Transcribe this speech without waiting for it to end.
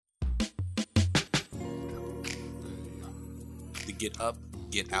The Get Up,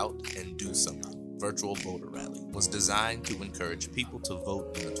 Get Out, and Do Something virtual voter rally was designed to encourage people to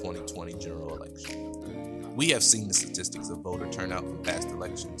vote in the 2020 general election. We have seen the statistics of voter turnout from past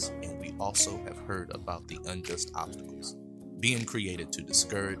elections, and we also have heard about the unjust obstacles being created to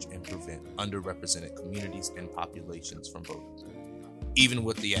discourage and prevent underrepresented communities and populations from voting. Even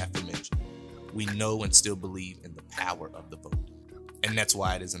with the aforementioned, we know and still believe in the power of the vote. And that's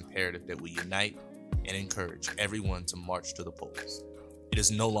why it is imperative that we unite and encourage everyone to march to the polls. It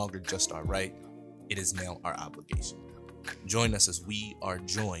is no longer just our right, it is now our obligation. Join us as we are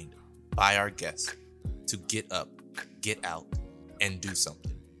joined by our guests to get up, get out, and do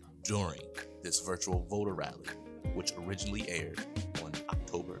something during this virtual voter rally, which originally aired on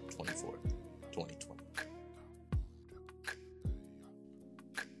October 24th, 2020.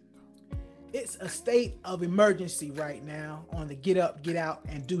 It's a state of emergency right now on the Get Up, Get Out,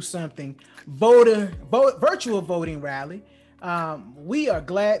 and Do Something virtual voting rally. We are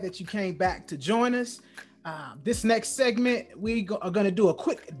glad that you came back to join us. This next segment, we are going to do a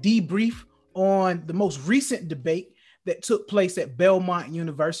quick debrief on the most recent debate that took place at Belmont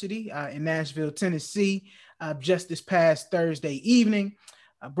University in Nashville, Tennessee, just this past Thursday evening.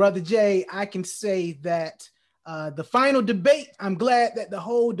 Brother Jay, I can say that the final debate, I'm glad that the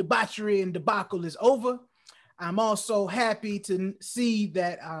whole debauchery and debacle is over. I'm also happy to see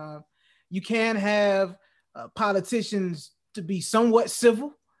that you can have politicians to be somewhat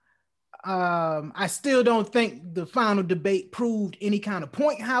civil. I still don't think the final debate proved any kind of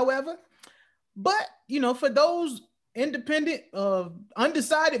point, however. But, for those independent,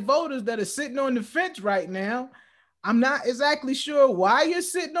 undecided voters that are sitting on the fence right now, I'm not exactly sure why you're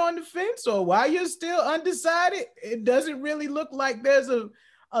sitting on the fence or why you're still undecided. It doesn't really look like there's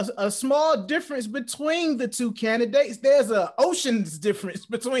a small difference between the two candidates. There's an ocean's difference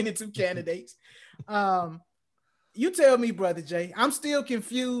between the two candidates. You tell me, Brother Jay. I'm still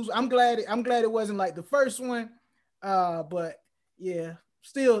confused. I'm glad it wasn't like the first one. But yeah,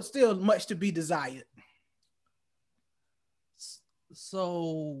 still much to be desired.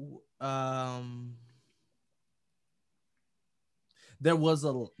 So there was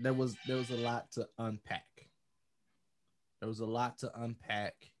a lot to unpack. There was a lot to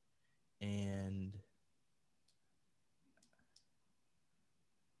unpack, and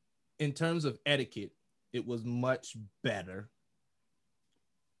in terms of etiquette, it was much better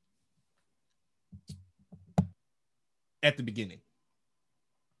at the beginning.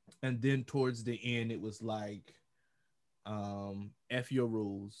 And then towards the end, it was like, F your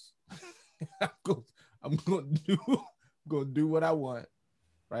rules. I'm gonna do what I want,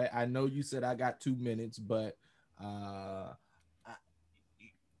 right? I know you said I got 2 minutes, but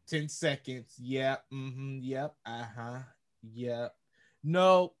 10 seconds. Yep. Yep. Yep.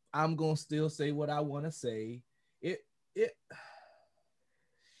 No, I'm gonna still say what I want to say.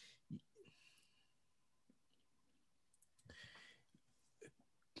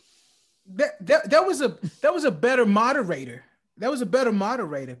 That was a better moderator. That was a better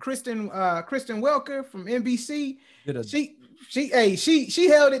moderator. Kristen Welker from NBC. She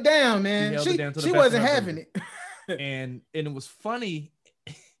held it down, man. She wasn't having it. And it was funny.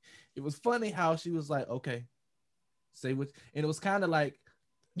 It was funny how she was like, okay, say what, and it was kind of like,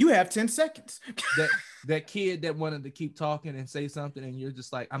 you have 10 seconds. that kid that wanted to keep talking and say something, and you're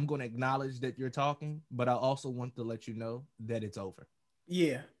just like, I'm going to acknowledge that you're talking, but I also want to let you know that it's over.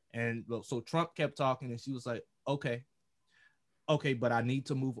 Yeah. And so Trump kept talking, and she was like, okay, but I need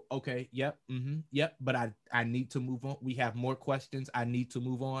to move. Okay, yep, yep, but I need to move on. We have more questions. I need to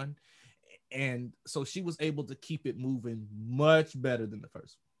move on. And so she was able to keep it moving much better than the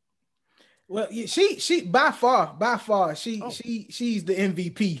first one. Well, she by far she's the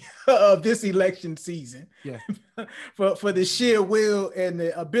MVP of this election season. Yeah. for the sheer will and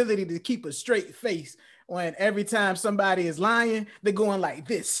the ability to keep a straight face when every time somebody is lying, they're going like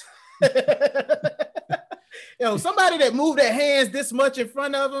this. Somebody that moved their hands this much in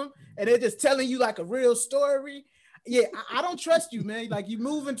front of them and they're just telling you like a real story. Yeah, I don't trust you, man. Like, you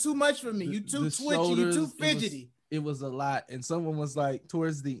moving too much for me. You too twitchy, you too fidgety. It was a lot. And someone was like,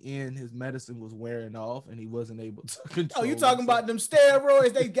 towards the end, his medicine was wearing off and he wasn't able to control. Oh, you talking about them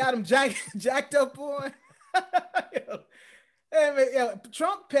steroids they got him jacked up on?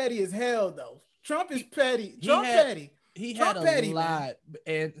 Trump petty as hell, though. Trump is petty. He had a petty, lot. Man.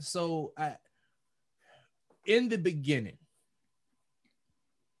 And so in the beginning,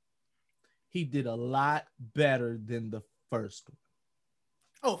 he did a lot better than the first one.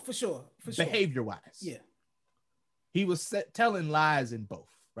 Oh, for sure. Behavior-wise. Yeah. He was telling lies in both,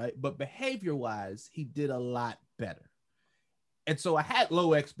 right? But behavior-wise, he did a lot better. And so I had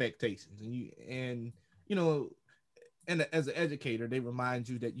low expectations. And and as an educator, they remind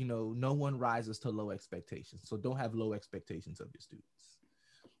you that, no one rises to low expectations. So don't have low expectations of your students.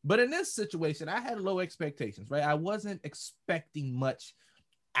 But in this situation, I had low expectations, right? I wasn't expecting much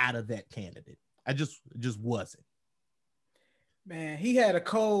out of that candidate. I just wasn't. Man, he had a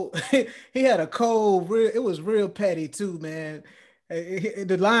cold. He had a cold. It was real petty too, man.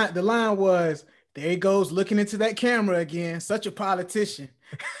 The line was, "There he goes looking into that camera again. Such a politician."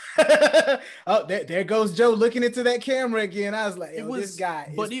 Oh, there goes Joe looking into that camera again. I was like, this guy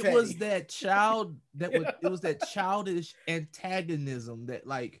is petty. Was that child it was that childish antagonism that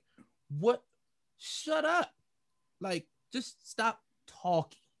like, what? Shut up! Like, just stop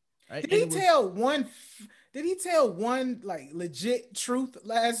talking. Right? Did he tell one like legit truth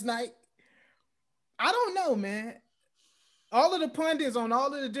last night? I don't know, man. All of the pundits on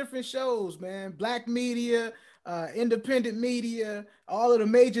all of the different shows, man, black media, independent media, all of the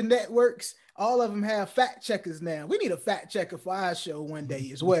major networks, all of them have fact checkers now. We need a fact checker for our show one day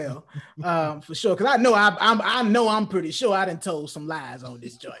as well, for sure. Because I know I'm pretty sure I done told some lies on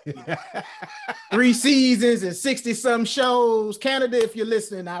this joint. 3 seasons and 60-some shows. Canada, if you're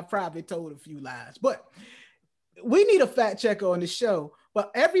listening, I probably told a few lies, but we need a fact checker on the show. But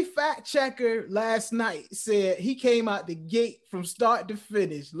every fact checker last night said he came out the gate from start to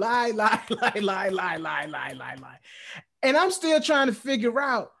finish. Lie. And I'm still trying to figure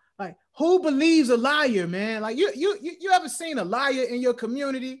out, like, who believes a liar, man? Like, you ever seen a liar in your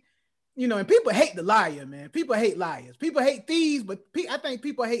community? And people hate the liar, man. People hate liars. People hate thieves, but I think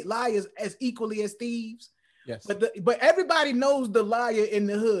people hate liars as equally as thieves. Yes. But everybody knows the liar in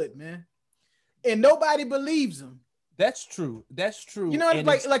the hood, man. And nobody believes him. That's true.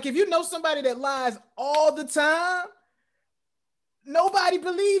 Like if you know somebody that lies all the time, nobody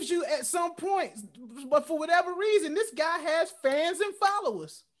believes you at some point. But for whatever reason, this guy has fans and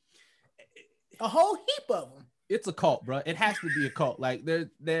followers. A whole heap of them. It's a cult, bro. It has to be a cult. Like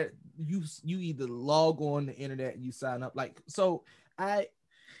you either log on the internet and you sign up. Like, so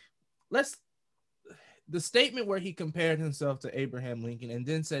the statement where he compared himself to Abraham Lincoln and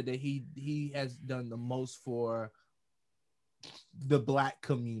then said that he has done the most for the Black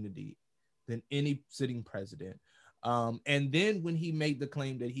community than any sitting president. And then when he made the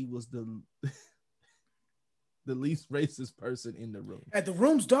claim that he was the least racist person in the room. The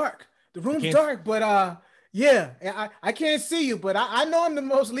room's dark. The room's dark, but yeah, I can't see you, but I know I'm the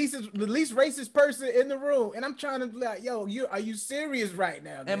least racist person in the room, and I'm trying to be like, yo, are you serious right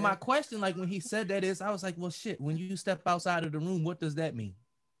now, man? And my question, like when he said that, is I was like, well, shit. When you step outside of the room, what does that mean?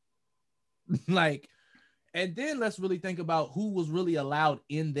 Like. And then let's really think about who was really allowed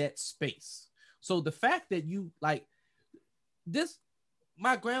in that space. So the fact that you like this,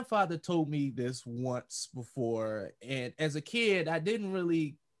 my grandfather told me this once before. And as a kid, it didn't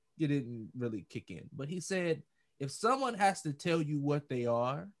really kick in. But he said, if someone has to tell you what they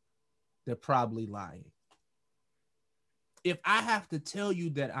are, they're probably lying. If I have to tell you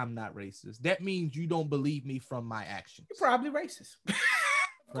that I'm not racist, that means you don't believe me from my actions. You're probably racist.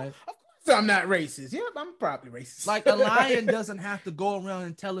 Right? So I'm not racist. Yeah, I'm probably racist. Like a lion doesn't have to go around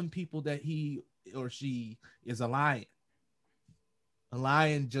and telling people that he or she is a lion. A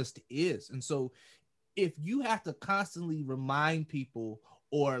lion just is. And so if you have to constantly remind people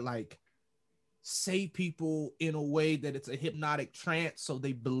or like say people in a way that it's a hypnotic trance so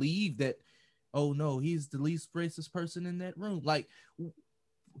they believe that, oh no, he's the least racist person in that room. Like,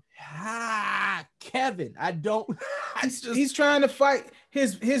 Kevin, he's trying to fight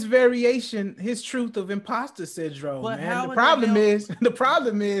his variation, his truth of imposter syndrome. But man, the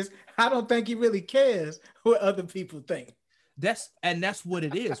problem is I don't think he really cares what other people think. That's what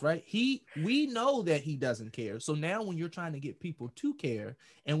it is, right? We know that he doesn't care. So now when you're trying to get people to care,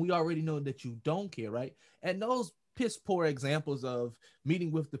 and we already know that you don't care, right? And those piss poor examples of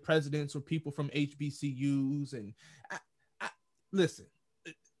meeting with the presidents or people from HBCUs, and listen,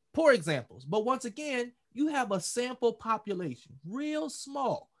 poor examples. But once again, you have a sample population, real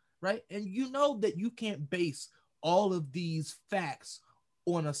small, right? And you know that you can't base all of these facts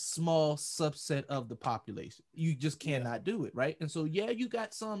on a small subset of the population. You just cannot do it, right? And so, yeah, you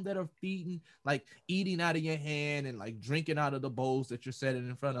got some that are eating out of your hand and like drinking out of the bowls that you're setting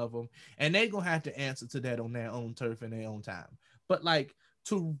in front of them. And they're going to have to answer to that on their own turf and their own time. But like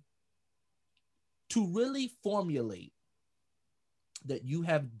to really formulate that you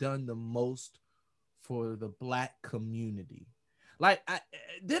have done the most for the Black community. Like,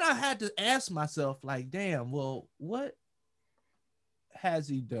 then I had to ask myself, like, damn, well, what has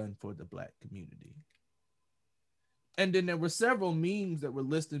he done for the Black community? And then there were several memes that were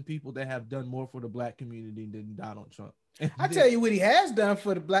listing people that have done more for the Black community than Donald Trump. I tell you what he has done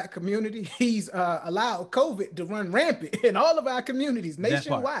for the Black community. He's allowed COVID to run rampant in all of our communities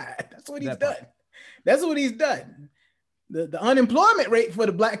nationwide. That's what he's done. That's what he's done. The unemployment rate for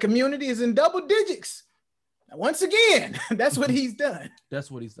the Black community is in double digits. Once again, that's what he's done.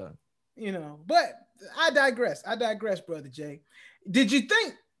 That's what he's done. You know, but I digress, Brother Jay. Did you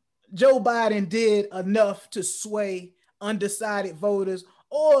think Joe Biden did enough to sway undecided voters,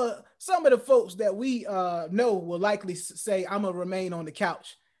 or some of the folks that we know will likely say, I'm gonna remain on the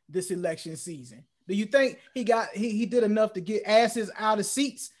couch this election season? Do you think he did enough to get asses out of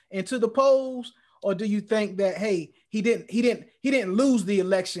seats into the polls, or do you think that, hey, he didn't lose the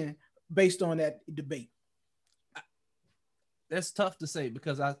election based on that debate? That's tough to say,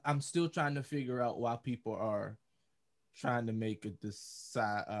 because I'm still trying to figure out why people are trying to make a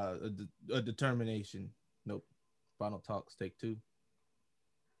determination. Nope. Final talks, take 2,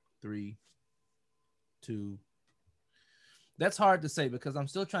 3, 2. That's hard to say, because I'm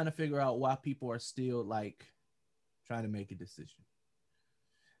still trying to figure out why people are still like trying to make a decision.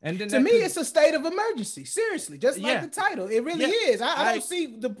 And then to me, it's a state of emergency. Seriously, just like the title, it really is. I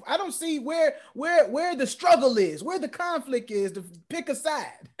don't see where the struggle is, where the conflict is, to pick a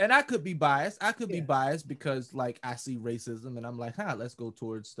side. And I could be biased. Be biased because, like, I see racism and I'm like, let's go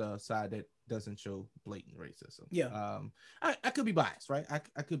towards the side that doesn't show blatant racism. Yeah. I could be biased, right?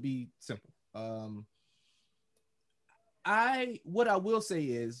 I could be simple. What I will say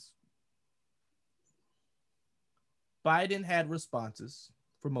is Biden had responses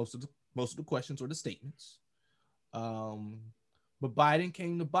for most of the questions or the statements. But Biden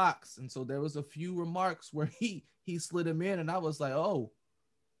came to box. And so there was a few remarks where he slid him in, and I was like, oh,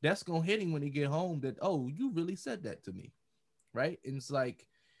 that's going to hit him when he get home, that, oh, you really said that to me. Right. And it's like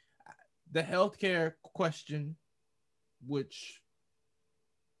the healthcare question, which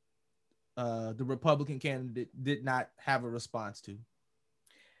the Republican candidate did not have a response to.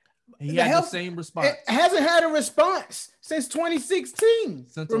 He had the same response. It hasn't had a response since 2016.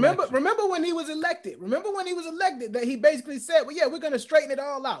 Remember when he was elected? Remember when he was elected that he basically said, well, yeah, we're going to straighten it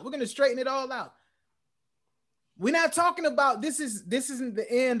all out. We're going to straighten it all out. We're not talking about this isn't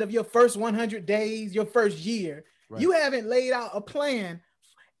the end of your first 100 days, your first year. Right. You haven't laid out a plan,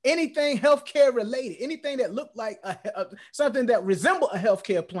 anything healthcare related, anything that looked like something that resembled a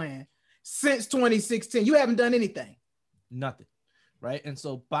healthcare plan since 2016. You haven't done anything. Nothing. Right. And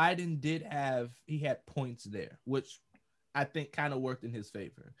so Biden had points there, which I think kind of worked in his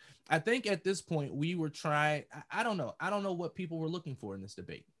favor. I think at this point we were trying, I don't know what people were looking for in this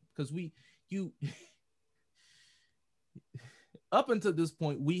debate, because up until this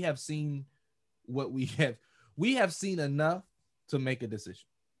point, we have seen what we have seen enough to make a decision.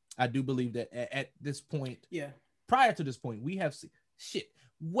 I do believe that at this point, prior to this point, we have seen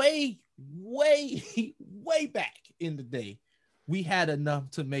way back in the day. We had enough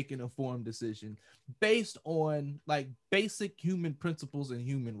to make an informed decision based on like basic human principles and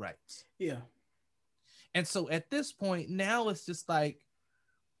human rights. Yeah. And so at this point, now it's just like,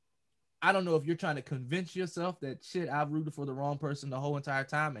 I don't know if you're trying to convince yourself that I've rooted for the wrong person the whole entire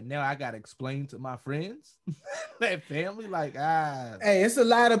time, and now I got to explain to my friends, that family, like, Hey, it's a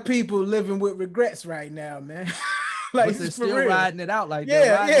lot of people living with regrets right now, man. Like, but they're still riding it out. Like, it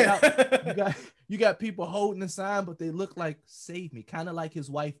out. You got people holding a sign, but they look like "Save me," kind of like his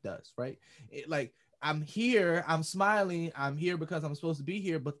wife does, right? Like, I'm here, I'm smiling, I'm here because I'm supposed to be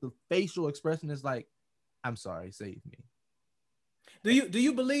here, but the facial expression is like, "I'm sorry, save me." Do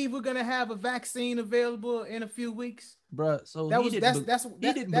you believe we're gonna have a vaccine available in a few weeks, bruh? So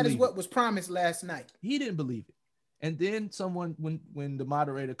that is what was promised last night. He didn't believe it, and then someone, when the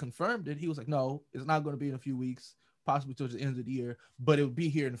moderator confirmed it, he was like, "No, it's not going to be in a few weeks, possibly towards the end of the year, but it will be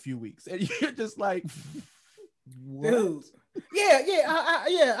here in a few weeks." And you're just like, what? Dude,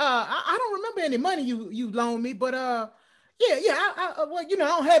 I don't remember any money you loaned me, but I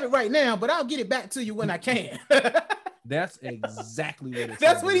don't have it right now, but I'll get it back to you when I can. That's exactly what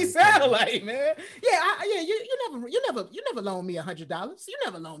that's what he sounded like, man. You never loaned me $100. You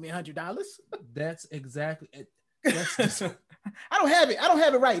never loaned me $100. That's exactly it. I don't have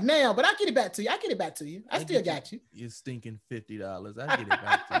it right now, but I'll get it back to you. I still got you. You're stinking $50. I'll get it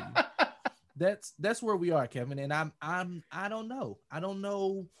back to you. That's where we are, Kevin. And I don't know. I don't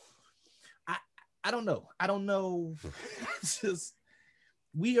know. It's just,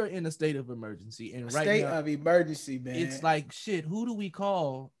 we are in a state of emergency, and right state now, of emergency, man. It's like, who do we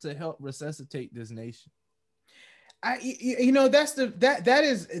call to help resuscitate this nation? That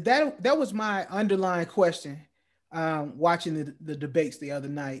was my underlying question watching the debates the other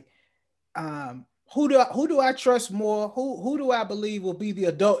night. who do I trust more? Who do I believe will be the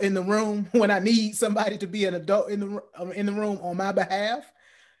adult in the room when I need somebody to be an adult in the room on my behalf?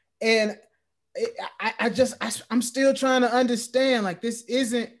 And I'm still trying to understand. Like, this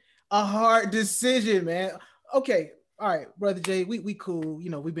isn't a hard decision, man. Okay, all right, brother Jay, we cool. You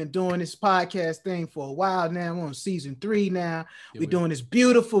know, we've been doing this podcast thing for a while now. We're on season 3 now. We're doing this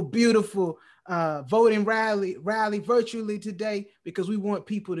beautiful voting rally virtually today because we want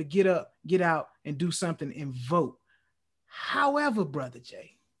people to get up, get out, and do something and vote. However, brother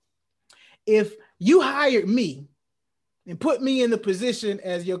Jay, if you hired me and put me in the position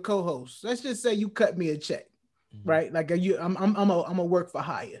as your co-host, let's just say you cut me a check, right? Like, I'm a work for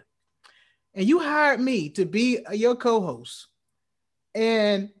hire, and you hired me to be your co-host,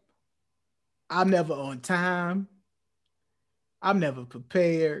 and I'm never on time. I'm never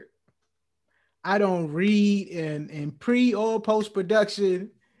prepared. I don't read in pre or post production.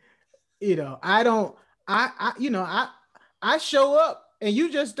 You know, I show up, and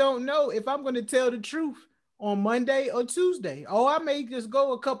you just don't know if I'm going to tell the truth on Monday or Tuesday. Or I may just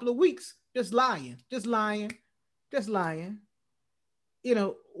go a couple of weeks just lying. You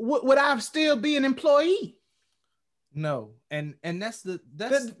know, would I still be an employee? No, and that's the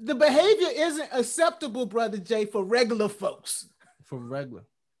behavior isn't acceptable, brother Jay, for regular folks. For regular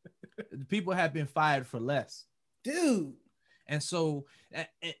people have been fired for less, dude. And so,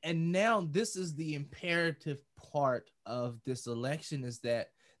 and now this is the imperative part of this election, is that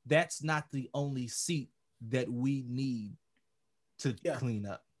that's not the only seat that we need to clean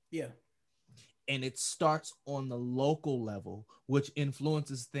up. Yeah. And it starts on the local level, which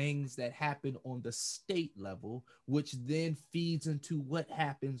influences things that happen on the state level, which then feeds into what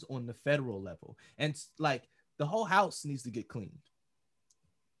happens on the federal level. And like, the whole house needs to get cleaned.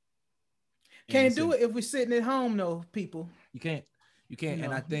 Can't do it if we're sitting at home, though, people. You can't.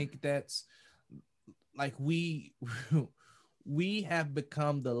 And I think that's like, we have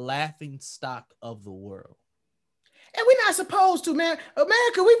become the laughing stock of the world. And we're not supposed to, man.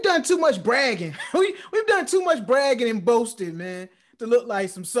 America, we've done too much bragging. We've done too much bragging and boasting, man, to look like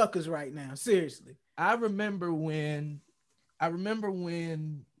some suckers right now. Seriously. I remember when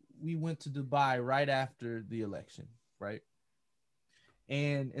we went to Dubai right after the election, right?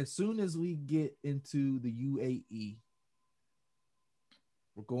 And as soon as we get into the UAE,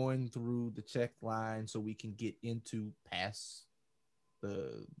 we're going through the check line so we can get into past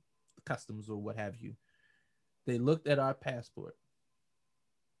the customs or what have you. They looked at our passport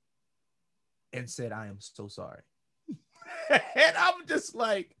and said, "I am so sorry." And I'm just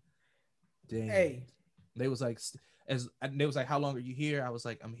like, dang. Hey. They was like, "How long are you here?" I was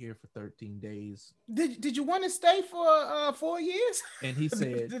like, "I'm here for 13 days. Did you want to stay for 4 years? And he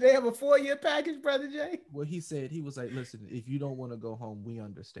said, "Did they have a 4-year package, brother Jay?" Well, he said, he was like, "Listen, if you don't want to go home, we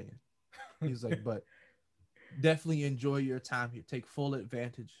understand." He's like, "But definitely enjoy your time here. Take full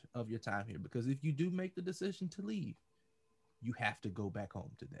advantage of your time here, because if you do make the decision to leave, you have to go back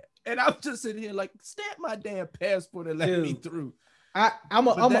home to that." And I'm just sitting here like, stamp my damn passport and let me through. I'm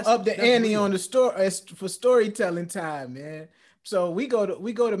gonna up the ante on the story for storytelling time, man. So we go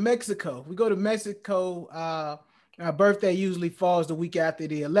to Mexico. We go to Mexico. Our birthday usually falls the week after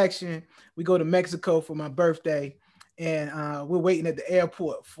the election. We go to Mexico for my birthday, and we're waiting at the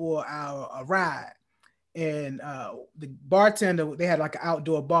airport for our ride. And the bartender, they had like an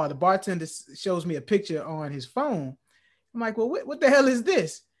outdoor bar. The bartender shows me a picture on his phone. I'm like, "Well, what the hell is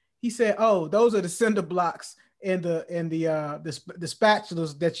this?" He said, "Oh, those are the cinder blocks and the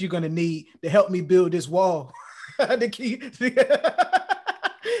spatulas that you're gonna need to help me build this wall." Because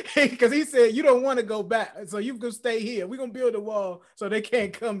he said, "You don't want to go back, so you can stay here. We're gonna build a wall so they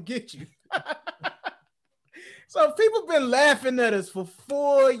can't come get you." So people been laughing at us for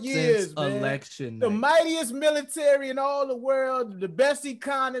 4 years, since man. Election the night. mightiest military in all the world, the best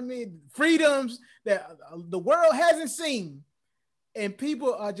economy, freedoms that the world hasn't seen, and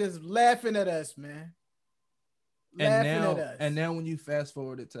people are just laughing at us, man. And now when you fast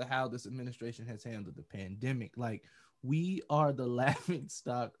forward it to how this administration has handled the pandemic, like, we are the laughing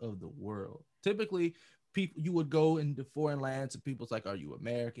stock of the world. Typically, people, you would go into foreign lands and people's like, "Are you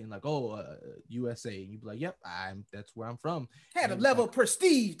American?" Like, "Oh, USA." You'd be like, "Yep, that's where I'm from." Had a level of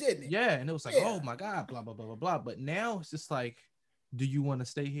prestige, didn't it? Yeah, and it was like, "Oh my God, blah blah blah blah blah." But now it's just like, do you want to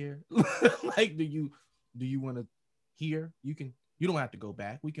stay here? Like, do you want to here? You don't have to go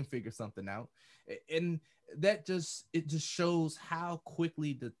back. We can figure something out. And that just shows how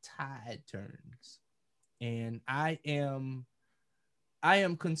quickly the tide turns. And I am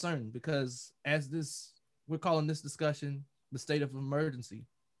concerned, because we're calling this discussion the state of emergency.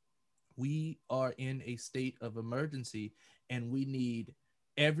 We are in a state of emergency, and we need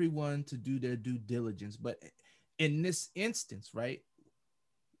everyone to do their due diligence. But in this instance, right,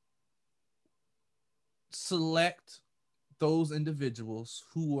 select those individuals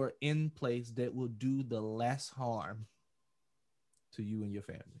who are in place that will do the less harm to you and your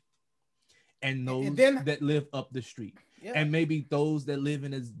family, and those that live up the street, and maybe those that live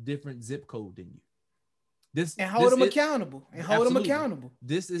in a different zip code than you. Hold them accountable.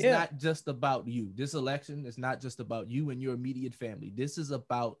 This is not just about you. This election is not just about you and your immediate family. This is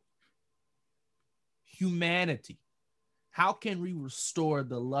about humanity. How can we restore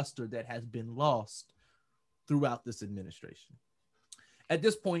the luster that has been lost throughout this administration? At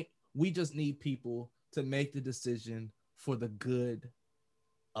this point, we just need people to make the decision for the good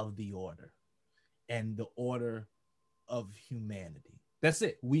of the order and the order of humanity. That's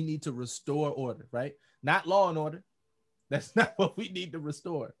it. We need to restore order, right? Not law and order. That's not what we need to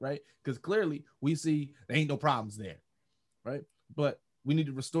restore, right? Because clearly we see there ain't no problems there, right? But we need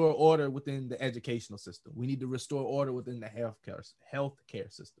to restore order within the educational system. We need to restore order within the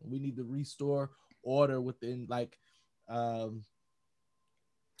healthcare system. We need to restore order within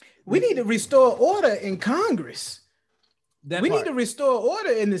we need to restore order in Congress. We need to restore order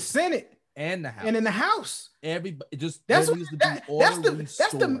in the Senate and the House. And in the House. Everybody just that's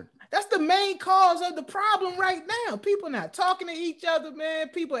the main cause of the problem right now. People not talking to each other, man.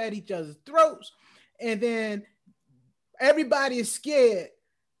 People at each other's throats, and then everybody is scared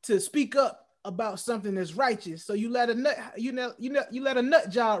to speak up about something that's righteous. So you let a nut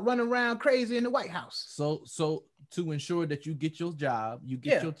job run around crazy in the White House. So to ensure that you get your job, you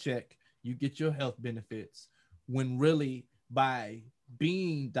get your check, you get your health benefits, when really by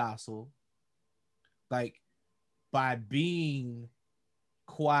being docile, like by being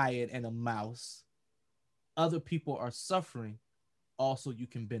quiet and a mouse, other people are suffering, also you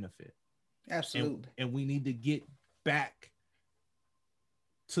can benefit. Absolutely. And we need to get back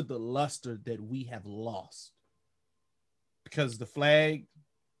to the luster that we have lost, because the flag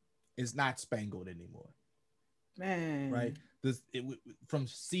is not spangled anymore, man. Right? From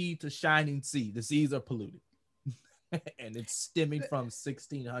sea to shining sea, the seas are polluted. And it's stemming from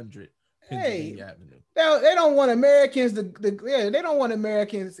 1600 Pennsylvania Avenue. They don't want Americans they don't want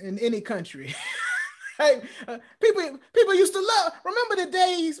Americans in any country. People used to love. Remember the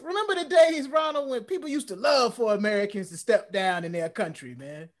days, Ronald, when people used to love for Americans to step down in their country,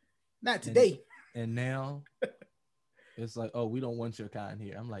 man. Not today. And now it's like, oh, we don't want your kind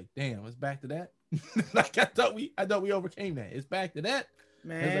here. I'm like, damn, it's back to that. Like I thought we overcame that. It's back to that.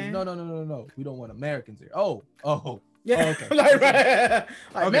 Man. It's like, no. We don't want Americans here. Oh. Yeah. Okay. Right.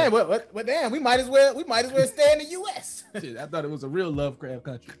 Okay. Man, what damn, we might as well stay in the US. Shit, I thought it was a real Lovecraft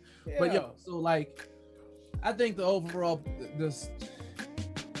country. Yeah. But so like I think the overall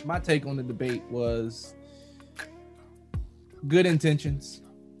my take on the debate was good intentions,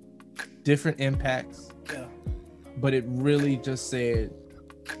 different impacts. Yeah. But it really just said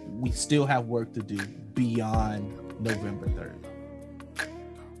we still have work to do beyond November 3rd.